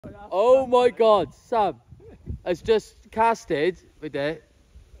Oh my God, Sam has just casted with it.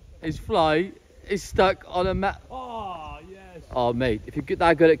 His fly is stuck on a mat. Oh yes. Oh mate, if you're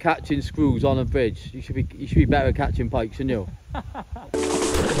that good at catching screws on a bridge, you should be better at catching pikes than you.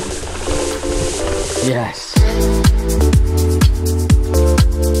 Yes.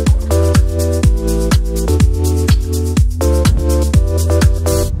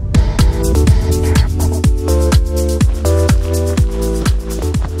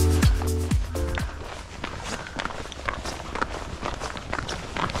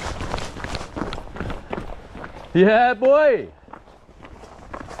 Yeah, boy.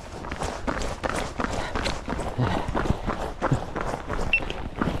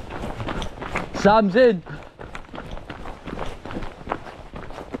 Sam's in.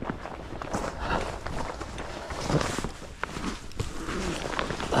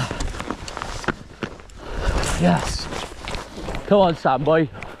 Yes. Come on, Sam boy.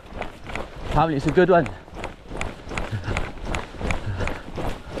 Apparently it's a good one.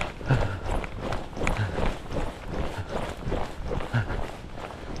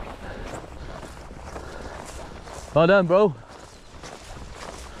 Well done, bro.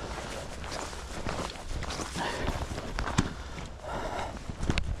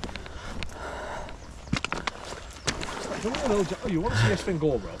 Oh, you want to see this thing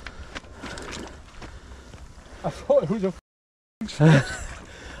go, bro? I thought it was a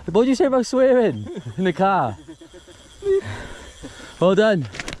What did you say about swearing in the car? Well done.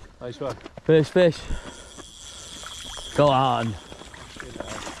 nice one. First fish. Go on.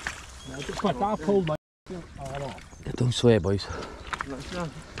 My dad pulled my Don't swear, boys.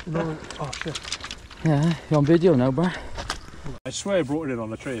 no. Oh shit. Yeah, you're on video now, bro. I swear I brought it in on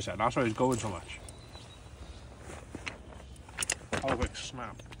the trace and that's why it's going so much. Oh, quick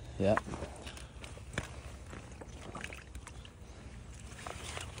snap. Yeah.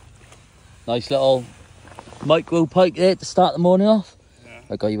 Nice little micro pike there to start the morning off. Yeah.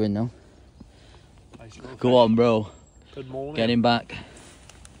 I got you in now. Nice little Go fish. on, bro. Good morning. Get him back.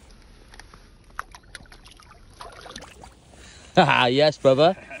 Haha, yes,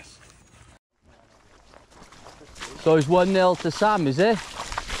 brother. Yes. So it's 1-0 to Sam, is it?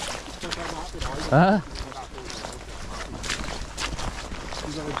 Huh?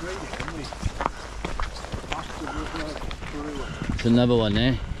 It's another one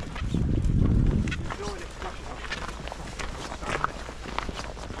there.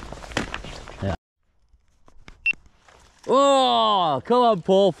 Yeah. Oh, come on,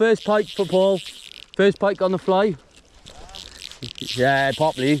 Paul. First pike for Paul. First pike on the fly. Yeah,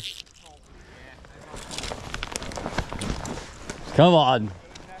 properly. Come on.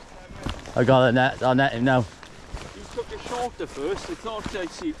 I got the net. I'll net him now. He took a shorter first. I thought I'd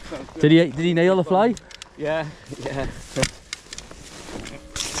see. Did he nail the fly? Yeah, yeah.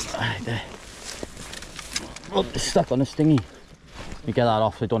 Right there. Oh, it's stuck on the stingy. Let me get that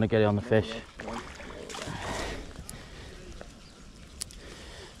off so I don't want to get it on the fish.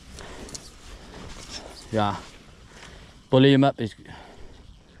 Yeah. Bully him up is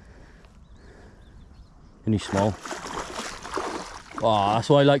only small. Oh, that's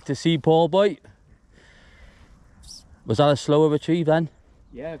what I like to see, Paul boy. Was that a slower retrieve then?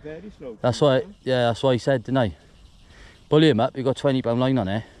 Yeah, very slow. That's what that's what I said, didn't I? Bully him up, you got 20-pound line on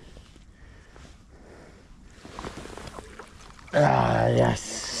it. Ah,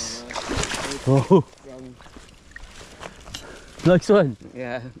 yes. Oh. Nice one.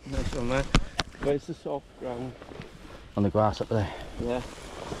 Yeah, nice one, man. Where's the soft ground? On the grass up there. Yeah.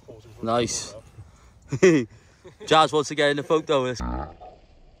 Nice. Jazz wants to get in the photo with us.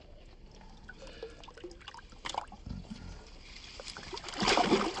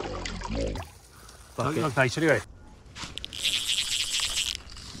 Fuck it. Look nice anyway.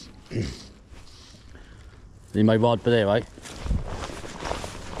 Need my rod for there, right?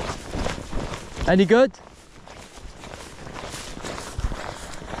 Any good?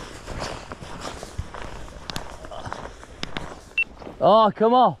 Oh,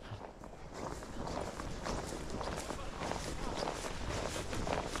 come on.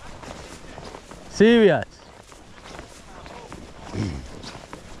 Serious?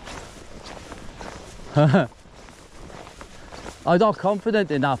 I'm not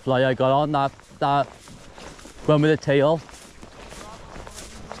confident in that fly I got on, that one with the tail.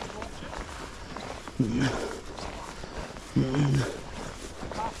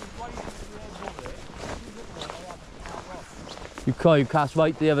 You cast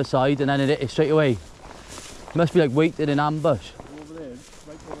right to the other side and then it hit it straight away. It must be like waited in ambush. Over there,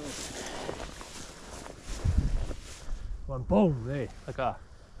 right over there. One boom there, like that.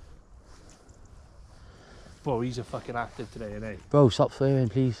 Bro, he's a fucking active today, isn't he? Bro, stop swearing,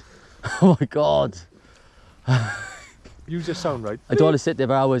 please. Oh my God. You just sound right. I don't want to sit there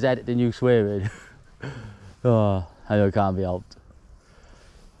for hours editing you swearing. Oh, I know it can't be helped.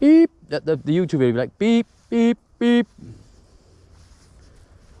 Beep. The YouTube video will be like beep, beep, beep.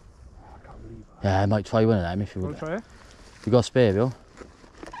 I can't believe that. Yeah, I might try one of them if you Want would. to try it? You got a spare, Bill?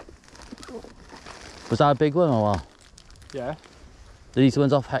 Was that a big one or what? Yeah. These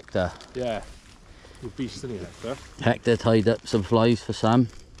ones off Hector. Yeah. You're beasting it, Hector. Hector tied up some flies for Sam.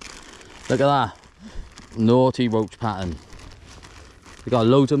 Look at that. Naughty roach pattern. They got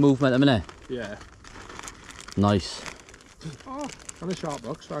loads of movement at the minute. Yeah. Nice. Oh, and a sharp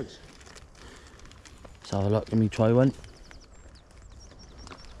box, thanks. Let's have a look. Let me try one.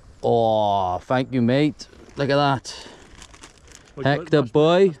 Oh, thank you, mate. Look at that. Well, Hector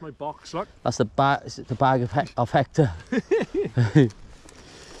boy. That's my box, look. That's the bag. Is it the bag of Hector?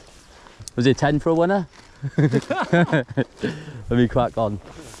 Was it 10 for a winner? Let me crack on.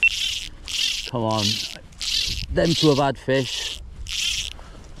 Come on. Them two have had fish.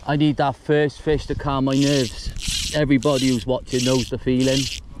 I need that first fish to calm my nerves. Everybody who's watching knows the feeling.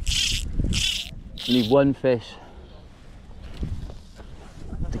 I need one fish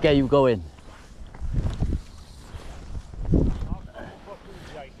to get you going.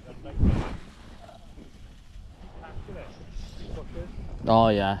 Oh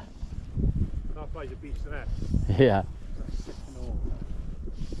yeah. That fly's a beast, isn't it? Yeah.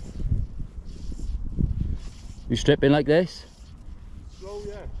 You stripping like this? Slow,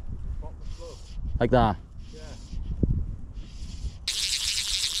 yeah. Proper slow. Like that? Yeah.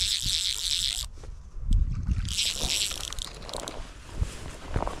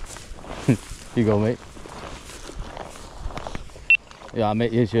 You go, mate. Yeah,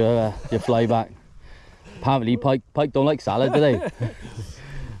 mate, here's your fly back. Apparently Pike don't like salad, do they?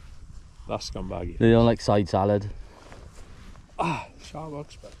 That's scumbaggy. They don't like side salad. Ah, sharp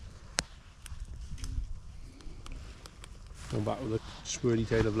box, but. Going back with a swirly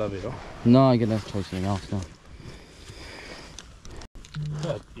tail of love, you know? No, I'm gonna try something else now.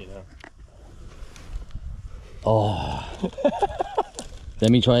 But, you know. Oh.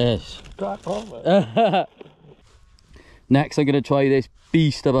 Let me try this. Crack on, man. Next I'm gonna try this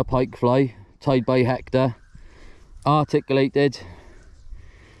beast of a pike fly, tied by Hector. Articulated.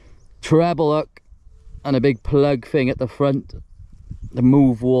 Treble hook and a big plug thing at the front to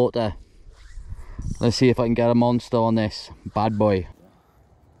move water. Let's see if I can get a monster on this bad boy.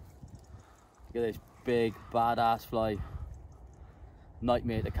 Look at this big badass fly.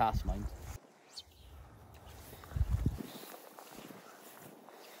 Nightmare to cast, mind.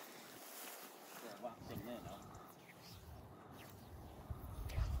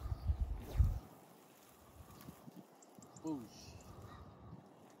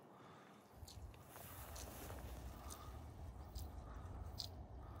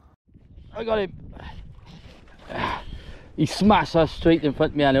 I got him. He smashed us straight in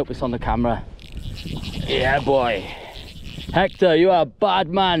front of me, and I hope it's on the camera. Yeah, boy. Hector, you are a bad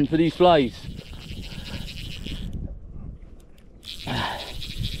man for these flies.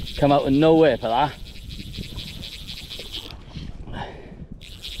 Come out of nowhere for that.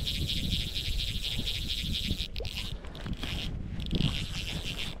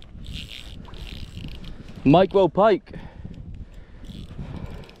 Micro pike.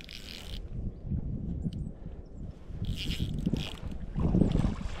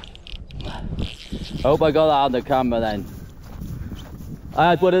 I hope I got that on the camera then.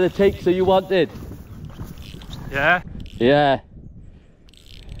 I had one of the takes that you wanted. Yeah? Yeah.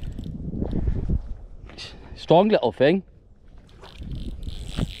 Strong little thing.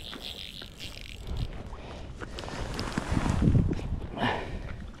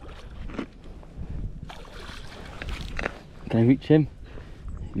 Can I reach him?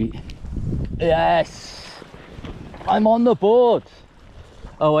 Yes! I'm on the board!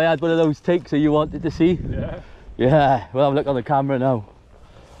 Oh, I had one of those takes that you wanted to see? Yeah. Yeah, we'll have a look on the camera now.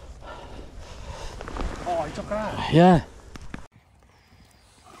 Oh, he took that. Yeah.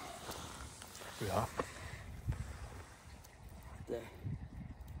 We are. There.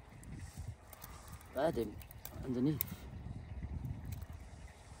 I had him underneath.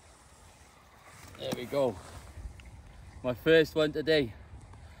 There we go. My first one today.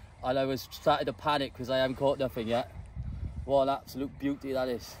 And I was starting to panic because I haven't caught nothing yet. What an absolute beauty that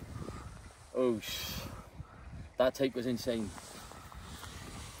is. Oh, that take was insane.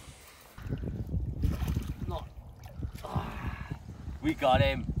 We got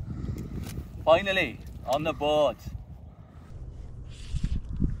him. Finally, on the board.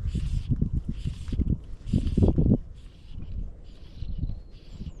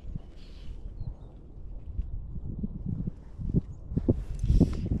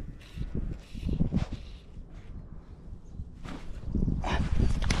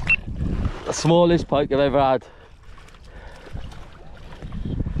 The smallest pike I've ever had.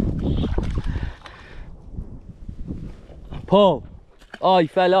 Paul. Oh, he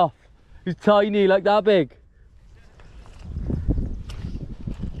fell off. He's tiny, like that big.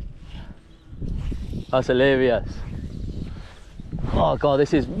 That's hilarious. Oh god,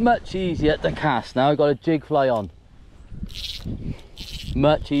 this is much easier to cast now. I've got a jig fly on.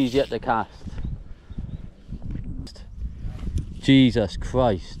 Much easier to cast. Jesus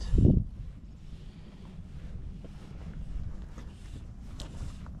Christ.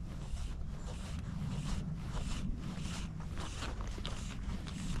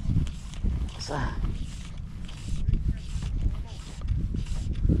 What's that?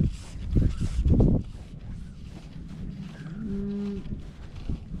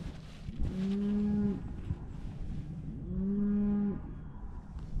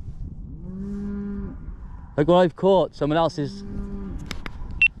 Like what I've caught, someone else's.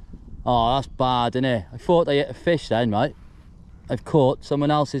 Oh, that's bad, isn't it? I thought I hit a fish then, right? I've caught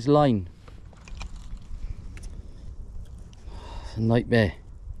someone else's line. It's a nightmare.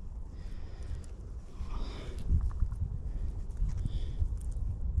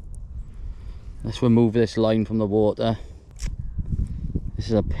 Let's remove this line from the water. This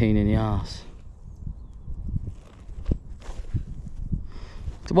is a pain in the ass.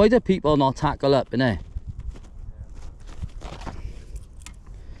 So why do people not tackle up, innit?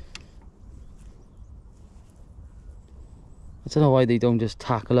 I don't know why they don't just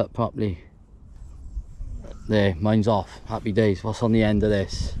tackle up properly. There, mine's off. Happy days. What's on the end of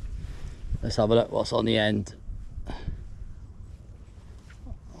this? Let's have a look what's on the end.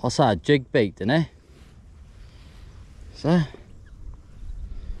 What's that? Jig bait, isn't it? So,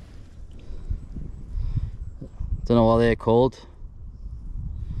 don't know what they're called.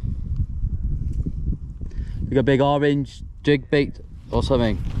 Like a big orange jig bait or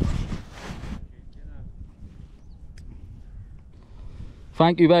something.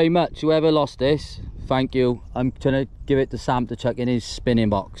 Thank you very much, whoever lost this. Thank you. I'm gonna give it to Sam to chuck in his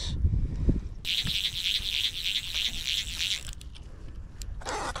spinning box.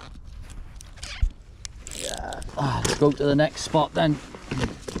 Yeah. Let's go to the next spot then.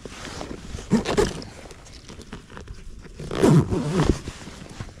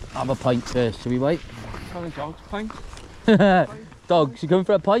 Have a pint first, shall we wait? Dogs, pint. Dogs, you going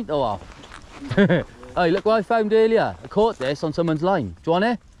for a pint or what? Hey, look what I found earlier. I caught this on someone's line. Do you want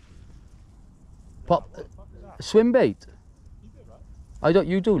it? Pop swim bait. I don't.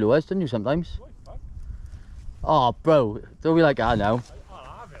 You do, Lewis, don't you? Sometimes. Oh, bro, don't be like that now.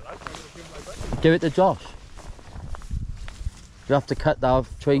 Give it to Josh. You have to cut that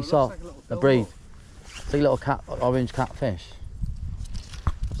trace off the braid. It's like a little cat, orange catfish.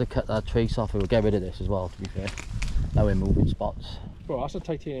 Have to cut that trace off. We'll get rid of this as well. To be fair, now we're moving spots. Bro, that's a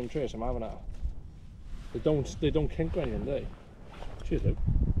titanium trace. I'm having it. They don't kink or anything, do they? Cheers, Luke.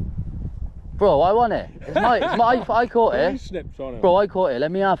 Bro, I want it. It's mine. I caught it. Snips on it. Bro, I caught it.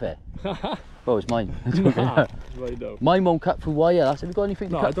 Let me have it. Bro, it's mine. Nah, right now. Mine won't cut through wire. Have you got anything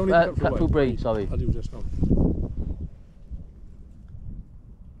to No, cut, I don't even cut through braid? Sorry. I'll do just now.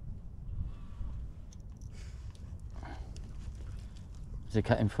 Is it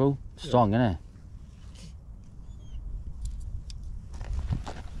cutting through? Strong, isn't it?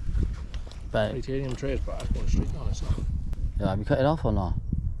 But Titanium trace, but that's going straight on it. yeah, have you cut it off or not?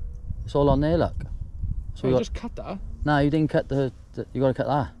 It's all on there, look. So you just cut that? No, you didn't cut the you got to cut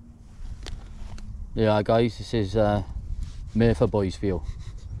that. Yeah, guys, this is Murphy Boys feel.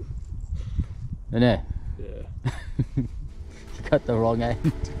 Isn't it? Yeah. Cut the wrong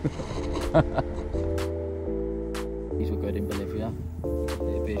end. These were good in Bolivia.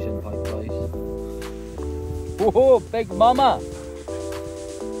 The Asian pike guys. Whoa, big mama!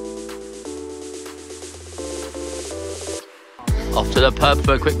 Off to the pub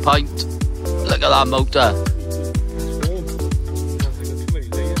for a quick pint. Look at that motor.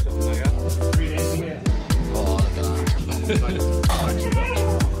 Oh, look at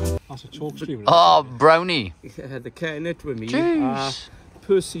that. That's a chalk stream. Oh, brownie. The Kennett with me. Jeez.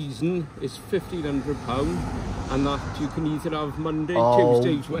 Per season is £1,500, and that you can either have Monday, Oh,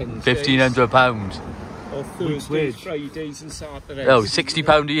 Tuesdays, Wednesdays, £1,500. or Thursdays, Fridays, and Saturdays. Oh,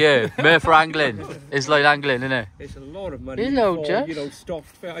 £60 a year. Murphy angling. It's like angling, isn't it? It's a lot of money Hello, for, Jeff. you know,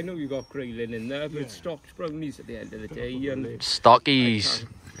 stocked. I know you got grayling in there, but stocked brownies at the end of the day, and Stockies.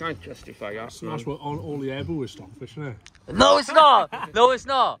 can't justify that. So that's what all the airbow is stockfish, isn't it? No, it's not. No, it's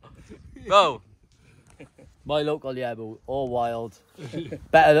not. Bro. My local yabble, all wild.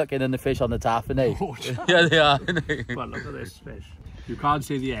 Better looking than the fish on the tap, isn't they? Oh, Yeah, they are. but look at this fish. You can't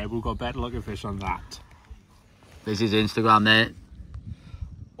say the airbow got better looking fish on that. This is Instagram there.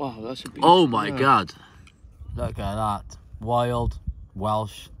 Wow, that's a beast. Oh my God. Look at that. Wild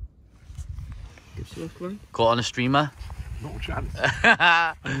Welsh. Gives you a look, man. Caught on a streamer. No chance.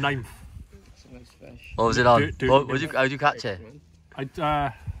 A ninth. It's a nice fish. What was it on? Dirty How'd you catch it? I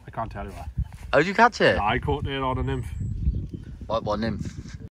can't tell you that. How'd you catch it? I caught it on a nymph. What nymph?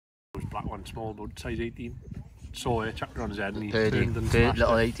 It was black one, small, about size 18. Saw it, chucked it on his head and he Purdy. turned and smashed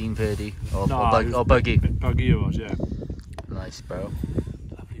Little it. 18 purdy. Or No, buggy. Buggy it was, yeah. Nice, bro.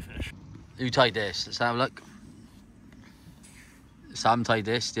 Lovely fish. Who tied this? Let's have a look. Sam tied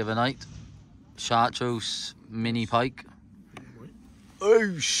this the other night. Chartreuse mini pike.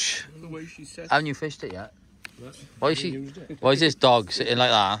 Oosh! The way she said. Haven't you fished it yet? What? Why is this dog sitting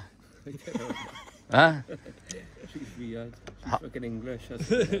like that? Huh? She's weird. She's fucking English.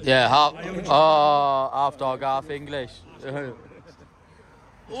 Yeah, half dog, half English.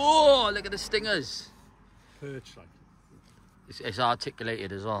 Oh, look at the stingers. Perch, like. It's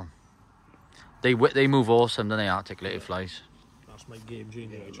articulated as well. They move awesome, don't they, articulated flies? That's my game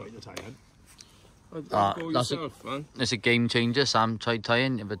changer. I tried to tie in. It's a game changer. Sam tried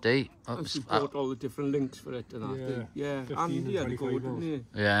tying the other day. And she bought all the different links for it and that. Yeah, 15 Andy and had a go, 25 didn't he?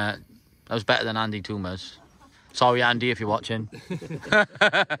 Yeah, that was better than Andy Toomer's. Sorry, Andy, if you're watching.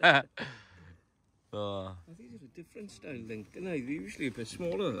 Oh. I think it's a different style link, isn't it? They're usually a bit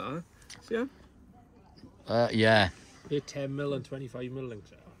smaller than that. See? Yeah. They're 10mm and 25mm links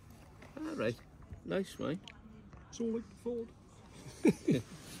there. Alright. Nice, mate. It's all like Ford.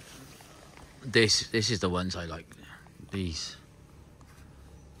 This is the ones I like. These.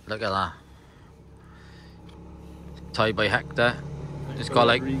 Look at that. Tied by Hector. It's got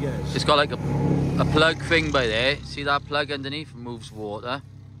like a plug thing by there. See that plug underneath? Moves water.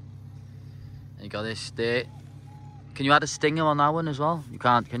 And you got this there. Can you add a stinger on that one as well? You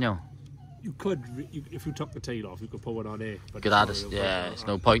can't, can you? You could, if you took the tail off, you could put one on here. But You could add a, yeah, it's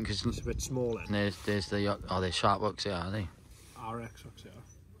no point because it's a bit smaller. there's the they're sharp hooks here, are they? RX hooks,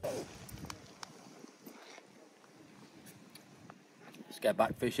 yeah. Let's get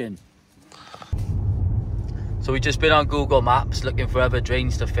back fishing. So we've just been on Google Maps looking for other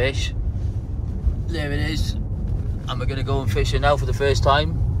drains to fish. There it is. And we're gonna go and fish it now for the first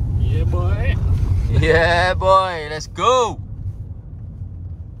time. Yeah, boy. Yeah, boy, let's go.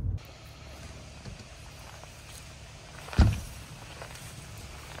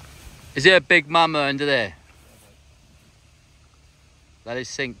 Is there a big mama under there? Let it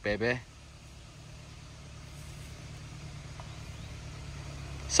sink, baby.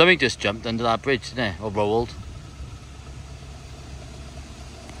 Something just jumped under that bridge, didn't it? Or rolled.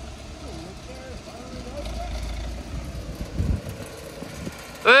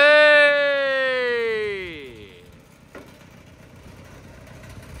 Hey!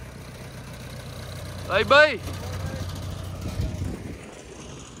 Hey, mate!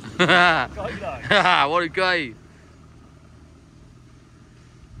 What a guy!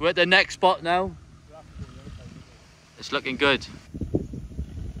 We're at the next spot now. It's looking good.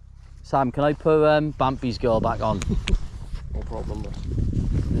 Sam, can I put Bampy's girl back on? No problem.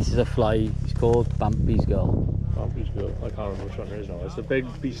 This is a fly. It's called Bampy's girl. Bampy's girl. I can't remember which one it is now. It's the big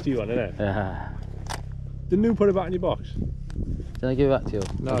beastie one, isn't it? Yeah. Didn't you put it back in your box? Did I give it back to you?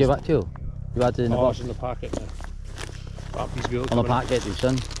 No, Did I give it back to you? You had it in the box? It's in the packet. Bampy's girl. On the packet, you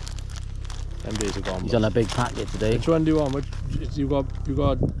son. Them days are gone. He's on a big packet today. Which one do you want? You got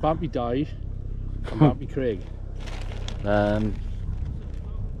Bampy Dive and Bampy Craig.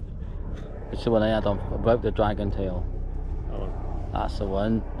 It's the one I had on about the dragon tail. That one. That's the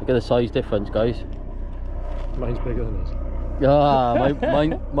one. Look at the size difference, guys. Mine's bigger than his. Ah,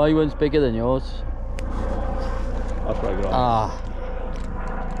 my one's bigger than yours. That's what I got. Ah.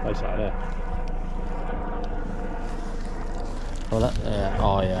 Nice that, yeah. Oh, that, yeah.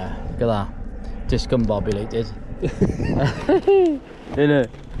 Oh, yeah. Look at that. Discombobulated. Innit?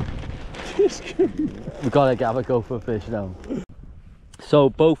 We've got to have a go for a fish now. So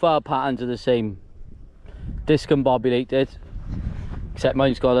both our patterns are the same. Discombobulated. Except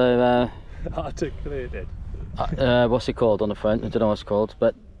mine's got a... articulated. What's it called on the front? I don't know what it's called.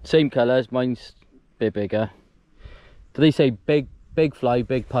 But same colours. Mine's a bit bigger. Do they say big fly,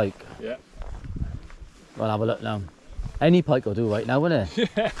 big pike? Yeah. We'll have a look now. Any pike will do right now, won't it?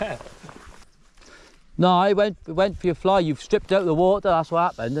 Yeah. No, I went for your fly. You've stripped out the water. That's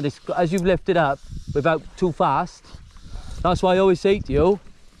what happened. And it's, as you've lifted up without too fast. That's why I always say to you.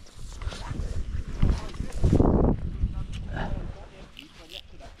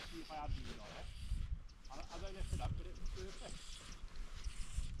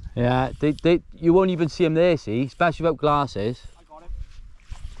 Yeah, you won't even see him there, see, especially without glasses. I got him.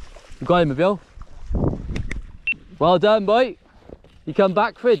 You got him, have you? Well done, boy. He come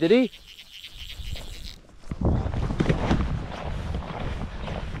back for it, did he?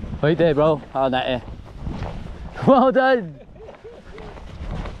 Right there, bro. Oh, that here. Well done.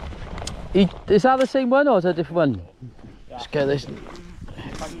 Is that the same one or is that a different one? Yeah. Let's get this. Like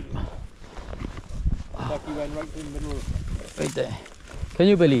he went right in the middle. Right there. Can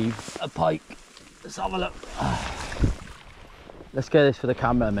you believe a pike? Let's have a look. Let's get this for the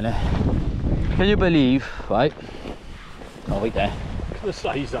camera a minute. Can you believe, right? Oh, right there. Look at the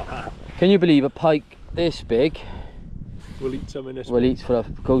size of that. Can you believe a pike this big will eat some in this? Will eat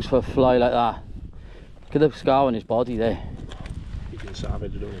goes for a fly like that? Look at the scar on his body there. You can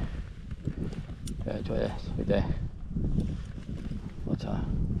savage, don't you? Yeah, try this, right there. What's that?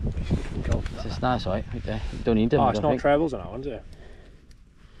 It's just nice, right there. You don't need them. Oh, it's not trebles on that one, is it?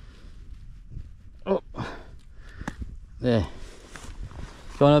 Oh. There. Do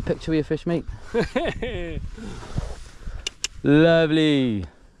you want a picture of your fish, mate? Lovely.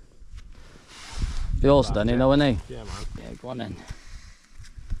 They're all stunning, though, aren't they? Yeah, man. Yeah, go on then.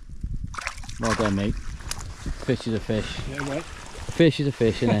 Well done, mate. Fish is a fish. Yeah, mate. Fish is a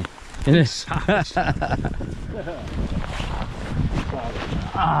fish, isn't it?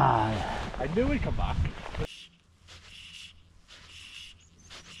 I knew he'd come back.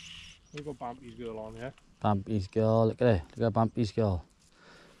 We've got Bampy's girl on here. Bampy's girl, look at it. Look at Bampy's girl.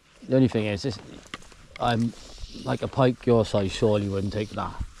 The only thing is, I'm like a pike your size, surely wouldn't take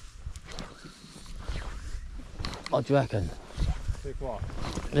that. What do you reckon? Take what?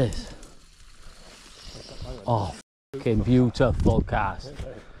 This. Oh, fucking beautiful cast.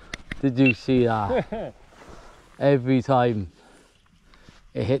 Did you see that? Every time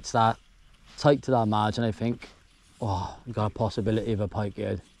it hits that tight to that margin, I think, oh, you got a possibility of a pike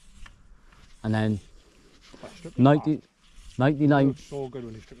here. And then 99. So good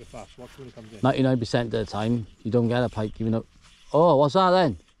when you strip it fast. Watch when it comes in. 99% of the time, you don't get a pike even though. Oh, what's that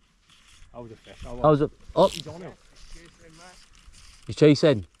then? That was a fish. That was a. Oh, he's on him. He's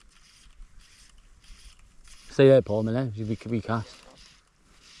chasing. Stay there, Paul, man. You can recast.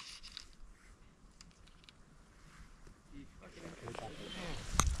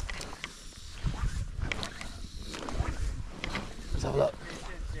 Let's have a look.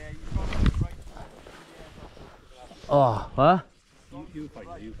 Oh, what? You fight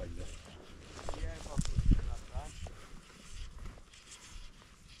it, you fight it.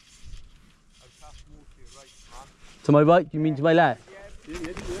 To my right? You mean to my left? Yeah, do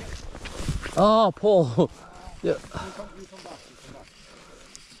it. Oh, Paul. Yeah. You come back.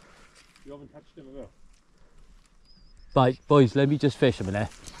 You haven't touched him, have you? Right, boys, let me just fish a minute.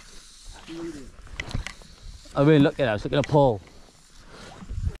 I mean, look at that. I was looking at Paul.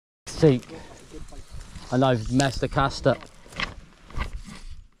 Sake. And I've messed the cast up.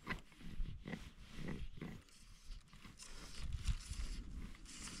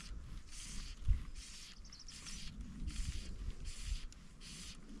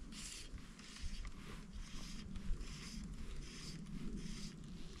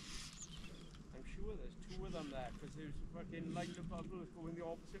 I'm sure there's two of them there because there's fucking line of bubbles going the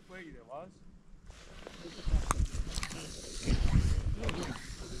opposite way there was.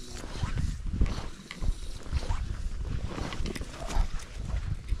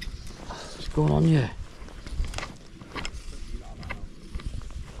 What's going on here?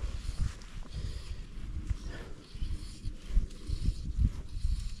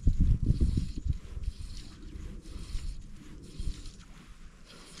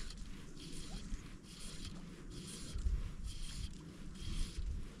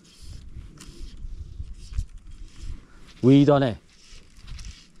 Weed on it.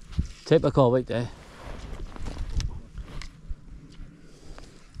 Typical right there.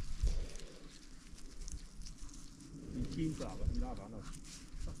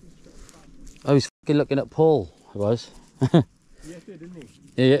 I was fucking looking at Paul, I was. Yes, didn't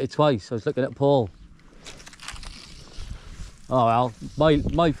he? Yeah, twice. I was looking at Paul. Oh well,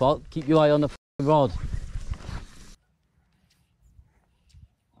 my fault. Keep your eye on the fucking rod.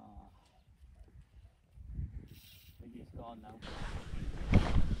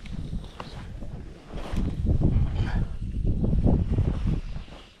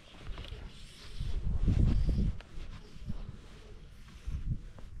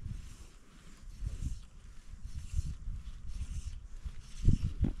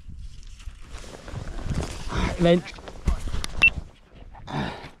 Then,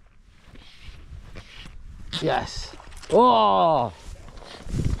 yes. Oh,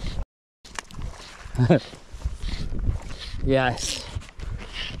 yes.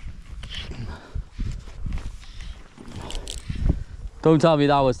 Don't tell me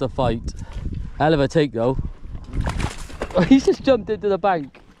that was the fight. Hell of a take though. He's just jumped into the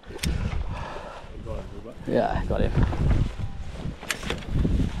bank. Yeah, got him.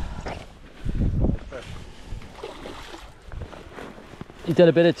 He's done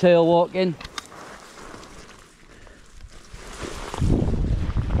a bit of tail walking.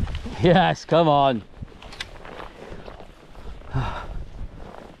 Yes, come on.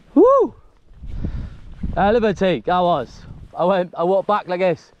 Woo! Hell of a take, that was. I walked back like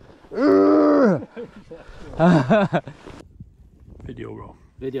this. Video roll.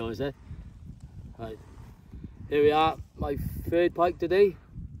 Video, is it? Right. Here we are, my third pike today.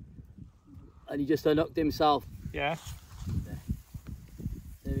 And he just unhooked himself. Yeah.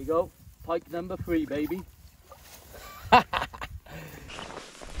 There we go. Pike number 3, baby.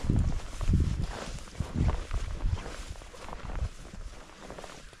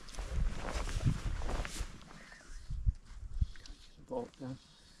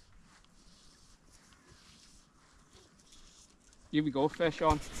 Here we go, fish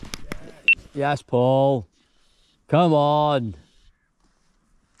on. Yes, Paul. Come on.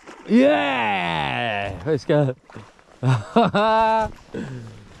 Yeah! Let's go.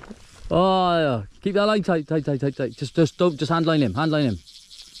 Oh, keep that line tight. Just don't, just handline him. I've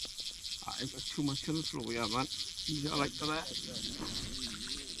got too much on the floor here, man. I like that.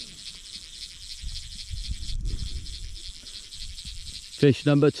 Fish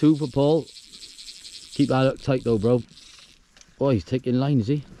number 2 for Paul. Keep that hook tight though, bro. Oh, he's taking line, is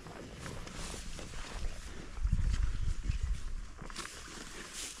he?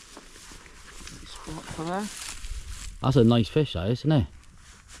 Spot for that. That's a nice fish, that is, isn't it?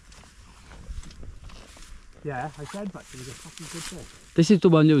 Yeah, I said, but it was a fucking good fish. This is the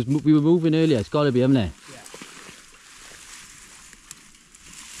one that we were moving earlier. It's got to be, hasn't it? Yeah.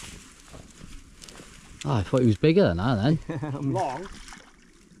 Oh, I thought he was bigger than that then. Long.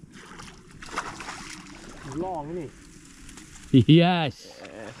 He's long, isn't he? Yes.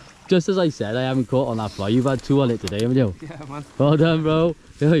 Just as I said, I haven't caught on that fly. You've had 2 on it today, haven't you? Yeah, man. Well done, bro.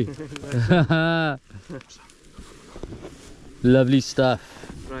 Lovely stuff.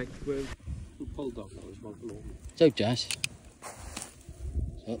 Right, we pulled off. That was about below. So, Jess.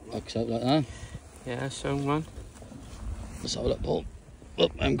 So, hooks out like that. Yeah, so man. Let's have a look, Paul. Oh,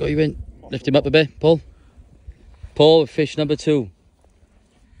 I haven't got you in. Lift him up a bit, Paul. Paul with fish number 2.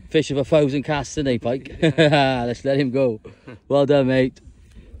 Fish of 1,000 casts, isn't he, Pike? Yeah. Let's let him go. Well done, mate.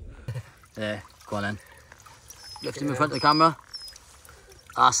 There, go on then. Lift him in front of the camera.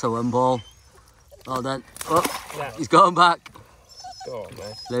 That's the one, Paul. Well done. Oh, yeah. He's going back. Go on,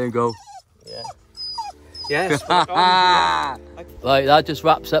 man. Let him go. Yeah. Yeah, spot on. Right, that just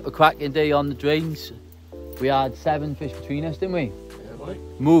wraps up a cracking day on the drains. We had 7 fish between us, didn't we? Yeah, boy.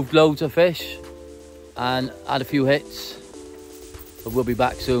 Moved loads of fish and had a few hits. But we'll be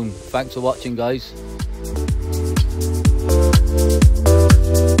back soon. Thanks for watching, guys.